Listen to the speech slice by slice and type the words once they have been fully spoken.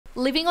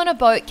Living on a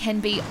boat can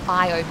be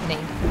eye-opening.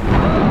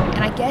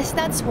 And I guess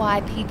that's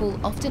why people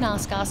often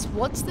ask us,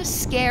 what's the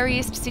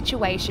scariest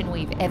situation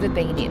we've ever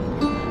been in?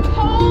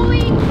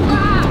 Holy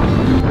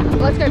crap!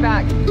 Let's go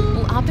back.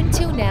 Well, up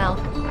until now,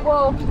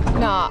 Whoa,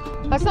 nah,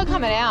 that's not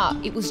coming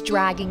out. it was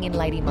dragging in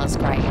Lady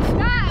Musgrave.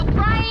 That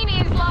rain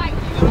is like...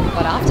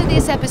 But after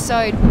this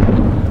episode,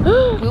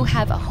 we'll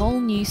have a whole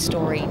new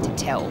story to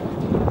tell.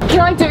 Can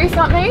I do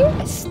something?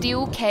 A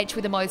steel ketch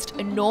with the most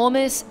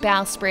enormous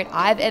bowsprit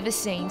I've ever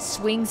seen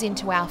swings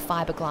into our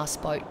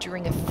fiberglass boat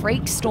during a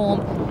freak storm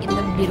in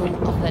the middle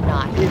of the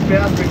night. This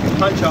bowsprit can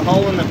punch a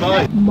hole in the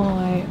boat.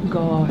 My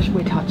gosh,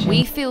 we're touching.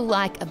 We feel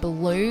like a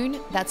balloon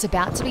that's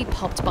about to be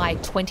popped by a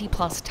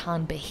 20+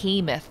 ton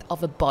behemoth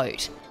of a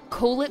boat.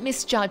 Call it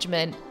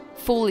misjudgment,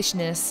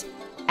 foolishness,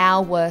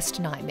 our worst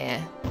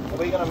nightmare. Are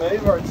we going to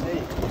move or it's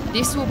here?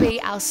 This will be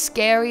our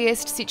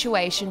scariest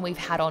situation we've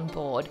had on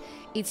board.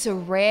 It's a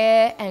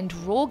rare and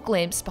raw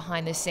glimpse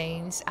behind the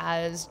scenes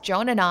as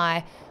John and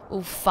I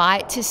will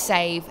fight to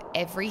save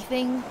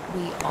everything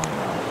we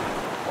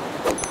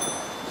own.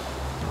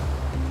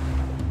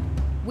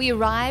 We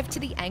arrived to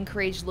the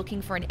anchorage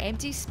looking for an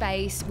empty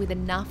space with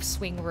enough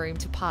swing room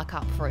to park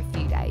up for a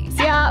few days.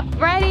 Yeah,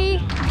 ready?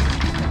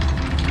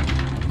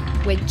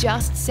 We're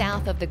just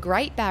south of the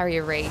Great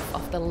Barrier Reef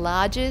off the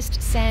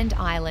largest sand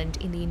island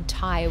in the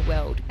entire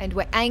world, and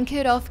we're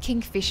anchored off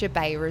Kingfisher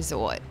Bay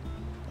Resort.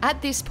 At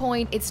this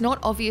point, it's not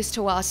obvious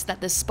to us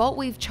that the spot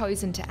we've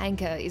chosen to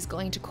anchor is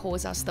going to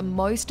cause us the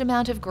most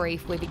amount of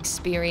grief we've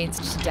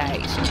experienced to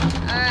date.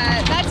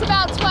 That's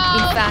about 12.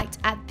 In fact,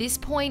 at this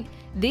point,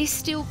 this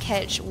steel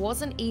ketch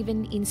wasn't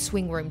even in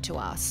swing room to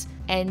us,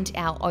 and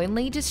our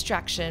only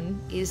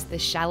distraction is the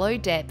shallow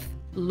depth,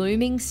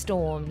 looming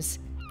storms,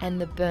 and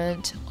the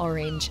burnt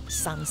orange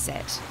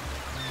sunset.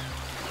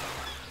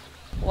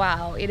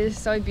 Wow, it is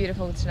so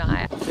beautiful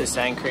tonight. Just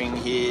anchoring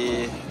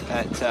here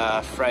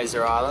at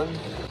Fraser Island.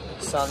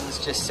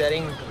 Sun's just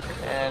setting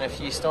and a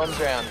few storms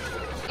around.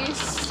 It's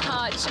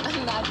such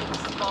a magic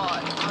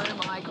spot. Oh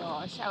my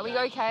gosh. Are we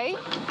okay?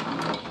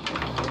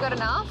 We got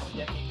enough?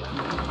 Yeah.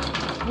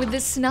 With the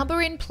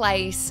snubber in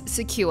place,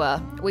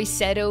 secure, we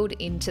settled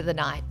into the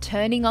night,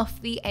 turning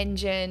off the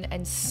engine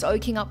and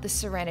soaking up the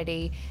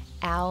serenity,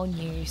 our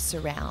new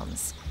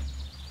surrounds.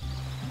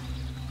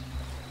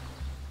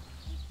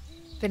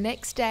 The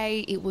next day,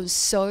 it was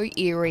so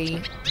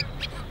eerie,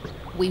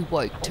 we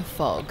woke to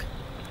fog.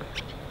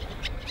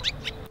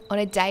 On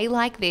a day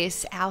like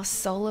this, our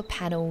solar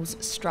panels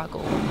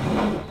struggle.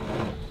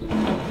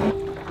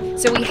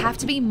 So we have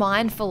to be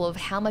mindful of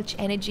how much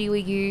energy we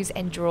use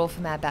and draw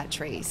from our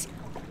batteries.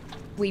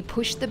 We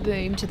push the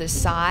boom to the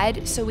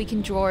side so we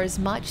can draw as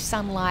much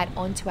sunlight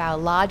onto our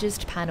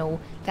largest panel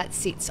that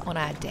sits on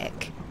our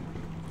deck.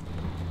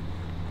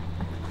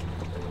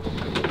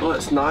 Well,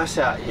 it's nice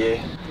out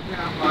here. Look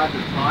how high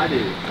the tide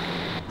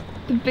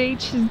is. The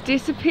beach has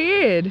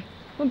disappeared.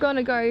 We're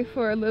gonna go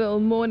for a little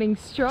morning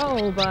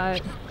stroll, but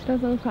it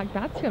doesn't look like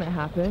that's gonna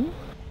happen.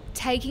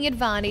 Taking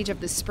advantage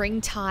of the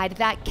spring tide,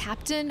 that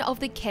captain of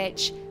the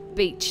ketch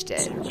beached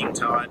it. King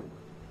tide.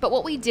 But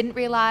what we didn't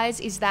realise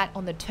is that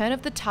on the turn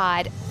of the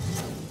tide,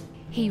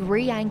 he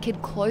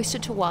re-anchored closer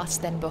to us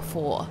than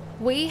before.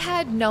 We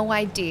had no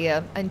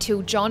idea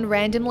until John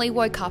randomly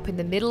woke up in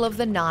the middle of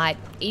the night,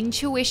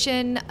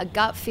 intuition, a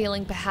gut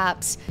feeling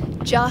perhaps,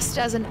 just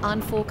as an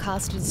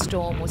unforecasted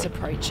storm was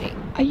approaching.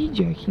 Are you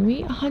joking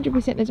me?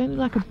 100%. There's only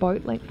like a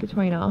boat length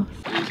between us.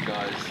 These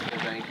guys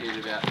have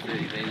anchored about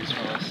 30 metres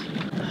from us.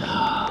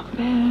 Oh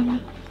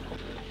man.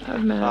 I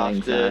have mad After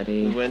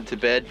anxiety. we went to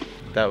bed,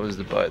 that was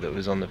the boat that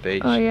was on the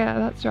beach. Oh yeah,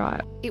 that's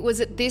right. It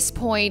was at this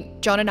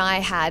point John and I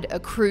had a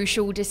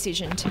crucial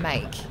decision to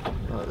make.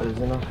 Oh, there's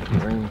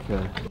enough room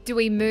for... Do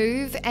we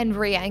move and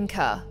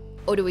re-anchor,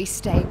 or do we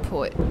stay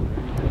put?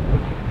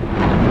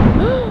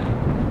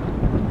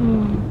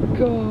 Oh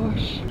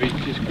gosh. We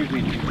just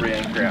quickly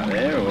re-anchor out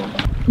there, or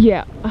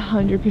Yeah,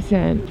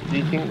 100%. do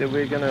you think that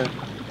we're gonna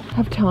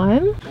Have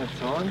time? have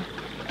time?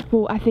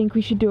 Well, I think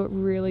we should do it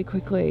really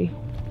quickly.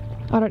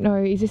 I don't know,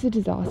 is this a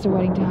disaster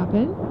waiting to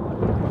happen?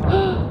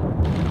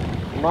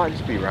 It might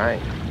just be rain.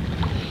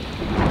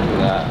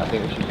 I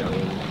think we should go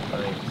in. I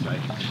think it's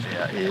safe to stay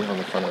out here on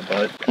the front of the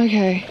boat.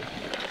 Okay.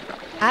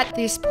 At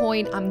this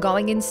point, I'm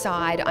going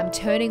inside, I'm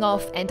turning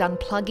off and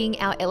unplugging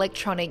our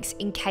electronics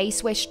in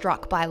case we're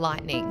struck by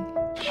lightning.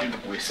 Should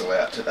whistle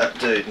out to that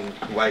dude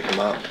and wake him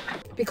up.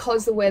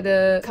 Because the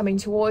weather coming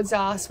towards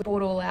us, we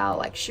brought all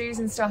our shoes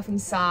and stuff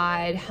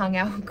inside,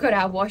 got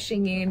our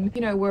washing in,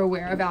 we're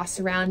aware of our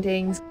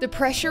surroundings. The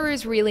pressure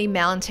is really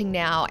mounting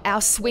now.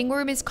 Our swing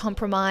room is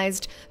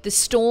compromised, the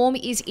storm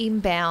is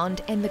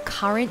inbound, and the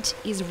current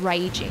is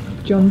raging.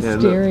 John's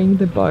steering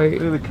the Look boat.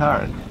 at the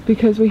current.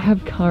 Because we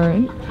have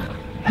current,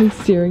 he's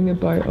steering the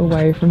boat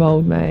away from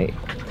old mate.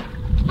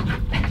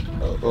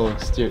 Or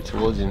steer it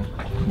towards him.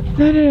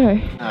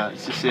 No.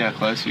 Let's just see how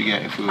close we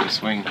get if we were to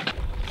swing.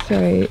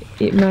 So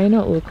it may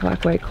not look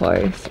like we're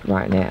close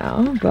right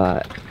now,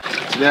 but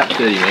It's about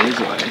 30 metres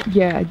away.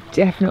 yeah,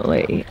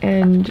 definitely.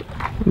 And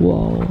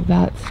whoa,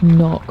 that's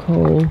not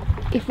cool.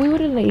 If we were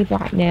to leave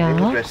right now...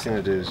 the best thing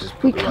to do is just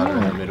put the rudder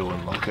in the middle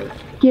and lock it.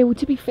 Yeah, well,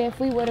 to be fair, if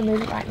we were to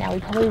move it right now,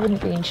 we probably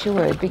wouldn't be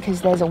insured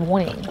because there's a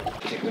warning.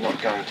 We're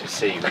not going to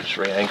sea, we're just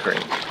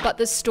re-anchoring. But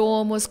the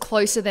storm was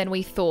closer than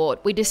we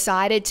thought. We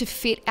decided to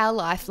fit our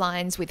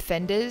lifelines with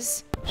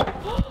fenders.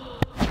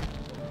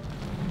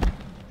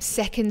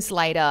 Seconds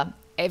later,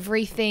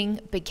 everything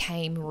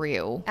became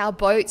real. Our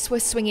boats were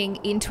swinging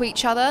into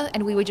each other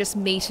and we were just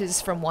meters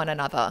from one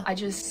another. I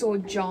just saw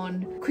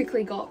John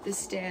quickly go up the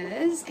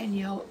stairs and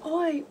yell,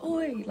 "Oi,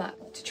 oi,"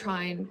 like to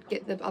try and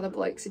get the other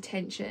bloke's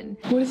attention.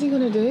 What is he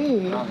gonna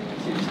do? Nothing,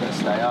 he's just gonna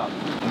stay up.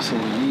 He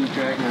said, "Are you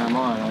dragging her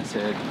mine?" I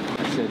said,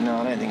 "No,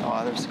 I don't think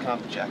either of us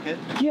can't jacket."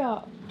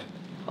 Yeah.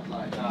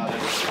 Like, no, I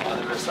don't think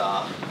either of us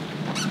are.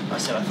 I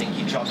said, "I think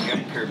you dropped your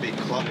anchor a bit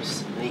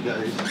close." And he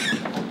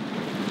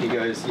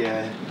goes,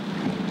 "Yeah.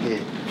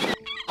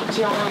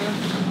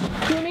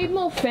 Do we need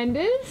more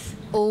fenders?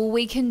 All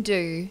we can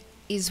do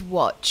is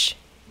watch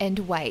and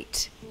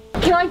wait.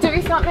 Can I do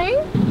something?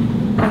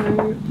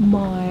 Oh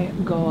my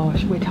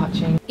gosh, we're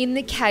touching. In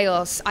the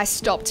chaos, I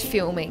stopped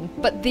filming,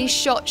 but this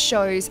shot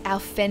shows our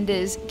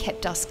fenders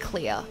kept us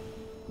clear.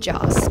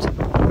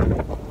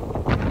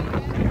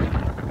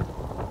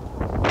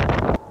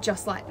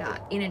 Just like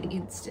that, in an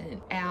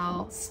instant,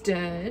 our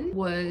stern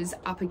was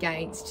up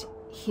against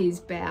his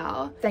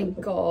bow. Thank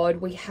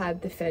God we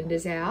had the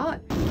fenders out.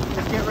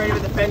 Just get ready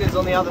with the fenders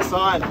on the other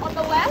side. On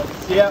the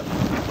left? Yep.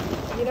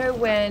 You know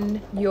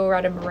when you're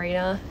at a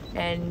marina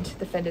and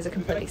the fenders are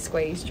completely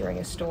squeezed during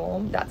a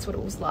storm? That's what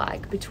it was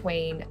like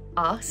between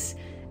us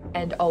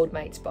and old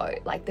mate's boat.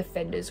 Like the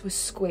fenders were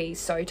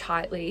squeezed so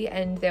tightly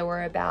and there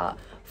were about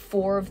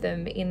 4 of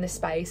them in the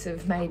space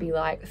of maybe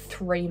like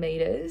 3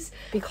 meters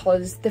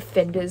because the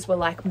fenders were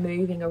like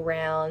moving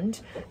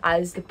around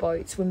as the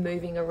boats were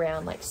moving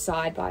around like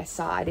side by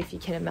side, if you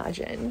can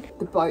imagine.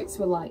 The boats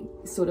were like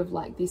sort of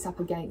like this up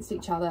against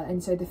each other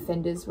and so the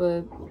fenders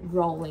were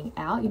rolling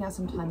out. You know,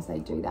 sometimes they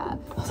do that.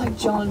 I was like,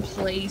 "John,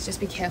 please just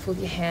be careful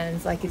with your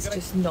hands. Like it's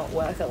just not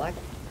worth it. Like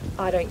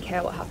I don't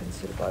care what happens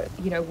to the boat.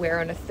 You know, we're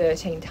on a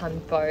 13-ton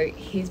boat.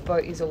 His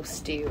boat is all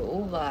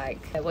steel. Like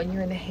when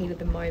you're in the heat of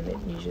the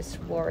moment, you're just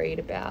worried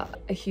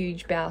about a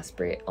huge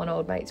bowsprit on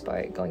old mate's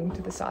boat going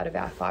to the side of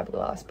our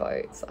fiberglass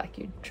boats. Like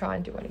you'd try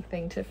and do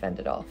anything to fend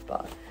it off.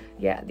 But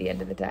yeah, at the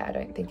end of the day, I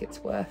don't think it's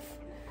worth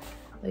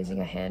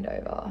losing a hand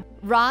over.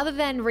 Rather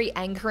than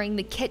re-anchoring,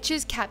 the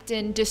Ketcher's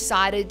captain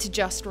decided to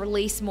just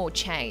release more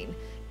chain.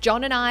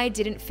 John and I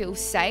didn't feel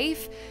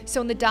safe,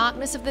 so in the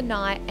darkness of the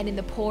night and in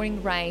the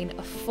pouring rain,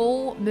 a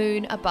full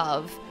moon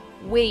above,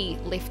 we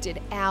lifted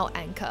our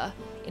anchor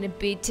in a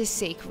bid to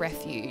seek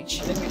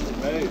refuge. I think we should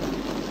move.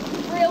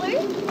 Really?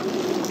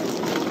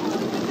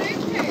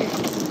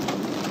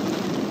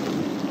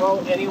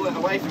 Well, anywhere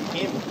away from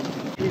him.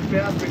 His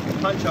bowsprit could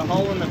punch a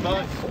hole in the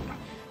boat.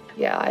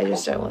 Yeah, I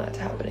just don't want that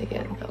to happen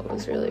again. That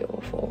was really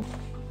awful.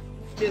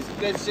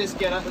 Let's just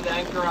get up with the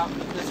anchor up.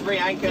 Let's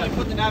re-anchor. Can you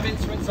put the nav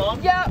instruments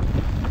on? Yep.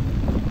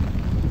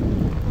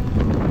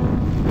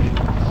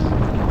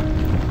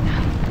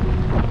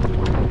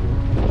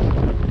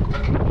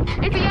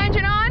 Is the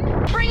engine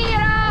on? Bringing it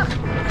up!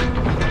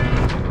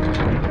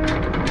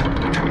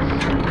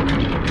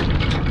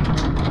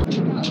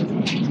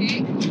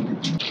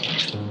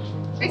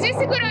 Is this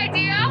a good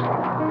idea?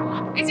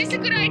 Is this a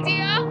good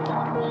idea?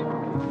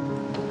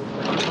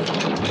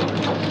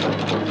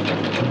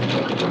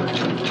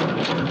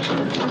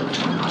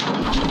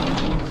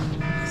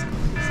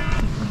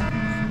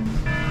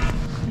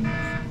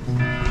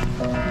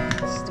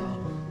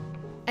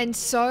 And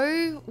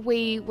so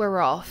we were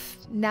off,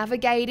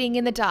 navigating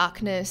in the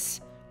darkness,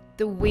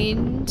 the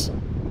wind,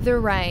 the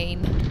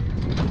rain.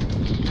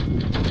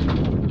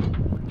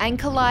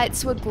 Anchor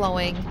lights were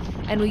glowing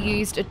and we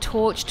used a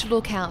torch to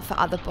look out for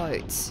other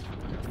boats.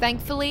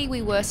 Thankfully,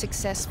 we were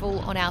successful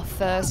on our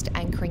first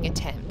anchoring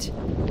attempt.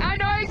 Our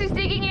nose is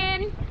digging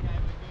in.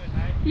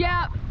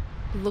 Yep.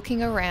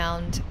 Looking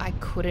around, I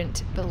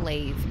couldn't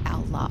believe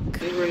our luck.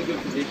 We're in a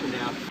good position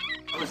now.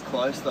 It was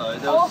close though.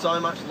 There was so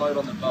much load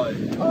on the boat.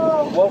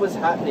 What was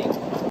happening?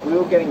 We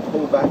were getting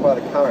pulled back by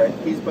the current.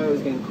 His boat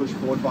was getting pushed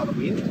forward by the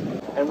wind,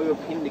 and we were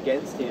pinned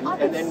against him.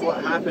 And then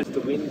what happened?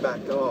 The wind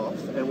backed off,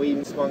 and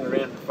we swung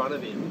around in front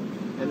of him.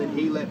 And then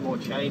he let more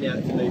chain out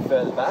to move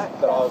further back.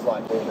 But I was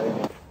like, we're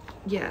moving.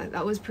 Yeah,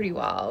 that was pretty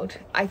wild.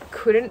 I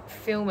couldn't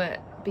film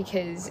it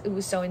because it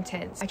was so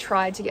intense. I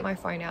tried to get my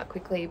phone out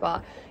quickly,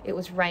 but it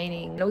was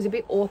raining. It was a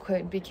bit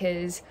awkward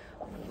because,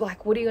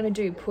 like, what are you gonna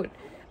do? Put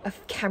a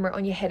camera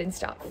on your head and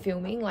start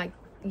filming? Like,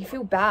 you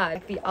feel bad.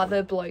 Like, the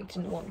other bloke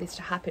didn't want this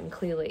to happen,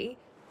 clearly.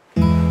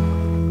 Good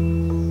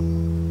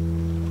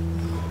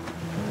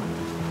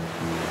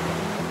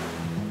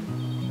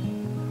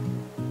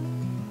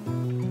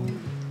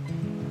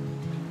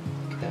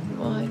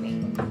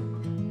morning.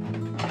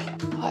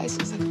 Oh, it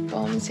looks like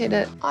bombs hit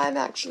it. I'm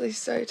actually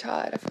so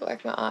tired. I feel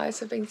like my eyes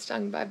have been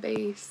stung by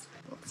bees.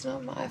 It's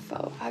not my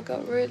fault. I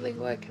got rudely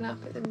woken up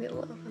in the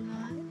middle of the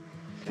night.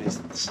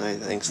 Say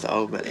thanks to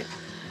old mate.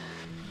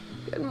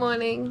 Good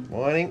morning.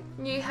 Morning.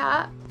 New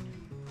hat?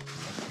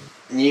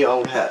 New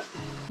old hat.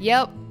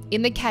 Yep,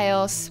 In the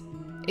chaos,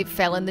 it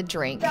fell in the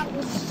drink. That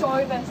was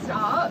so messed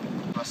up.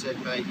 I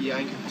said, mate, you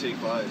anchored too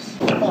close.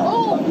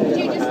 Oh, did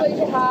you just lose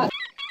your hat?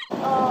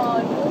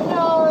 Oh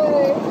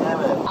no. Damn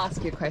it.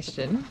 Ask you a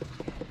question.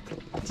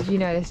 Did you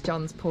notice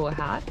John's poor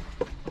hat?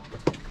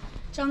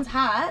 John's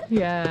hat?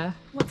 Yeah.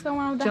 What's going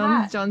on with the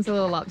hat? John's a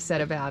little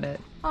upset about it.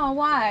 Oh,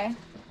 why?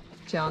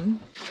 John?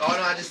 Oh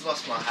no, I just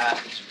lost my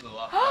hat. It just blew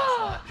off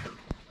last night.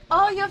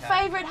 Oh, your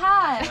favourite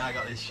hat. Now I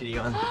got this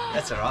shitty one.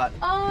 That's alright.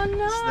 Oh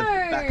no. It's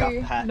the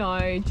backup hat.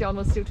 No, John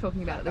was still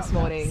talking about it this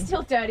morning.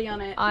 Still dirty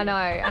on it. I know,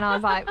 and I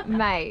was like,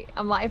 mate,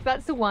 if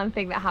that's the one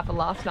thing that happened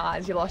last night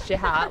is you lost your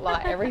hat,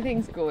 like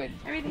everything's good.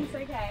 Everything's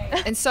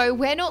okay. And so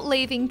we're not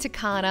leaving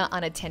Takana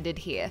unattended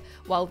here.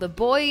 While the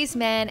boys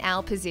man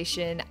our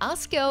position,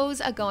 us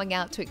girls are going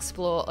out to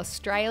explore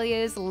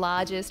Australia's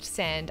largest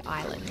sand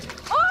island.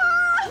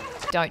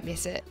 Don't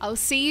miss it. I'll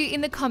see you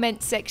in the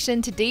comments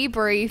section to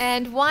debrief,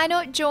 and why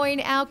not join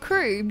our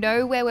crew,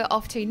 know where we're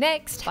off to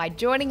next by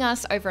joining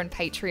us over on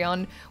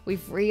Patreon.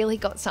 We've really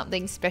got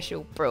something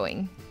special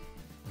brewing.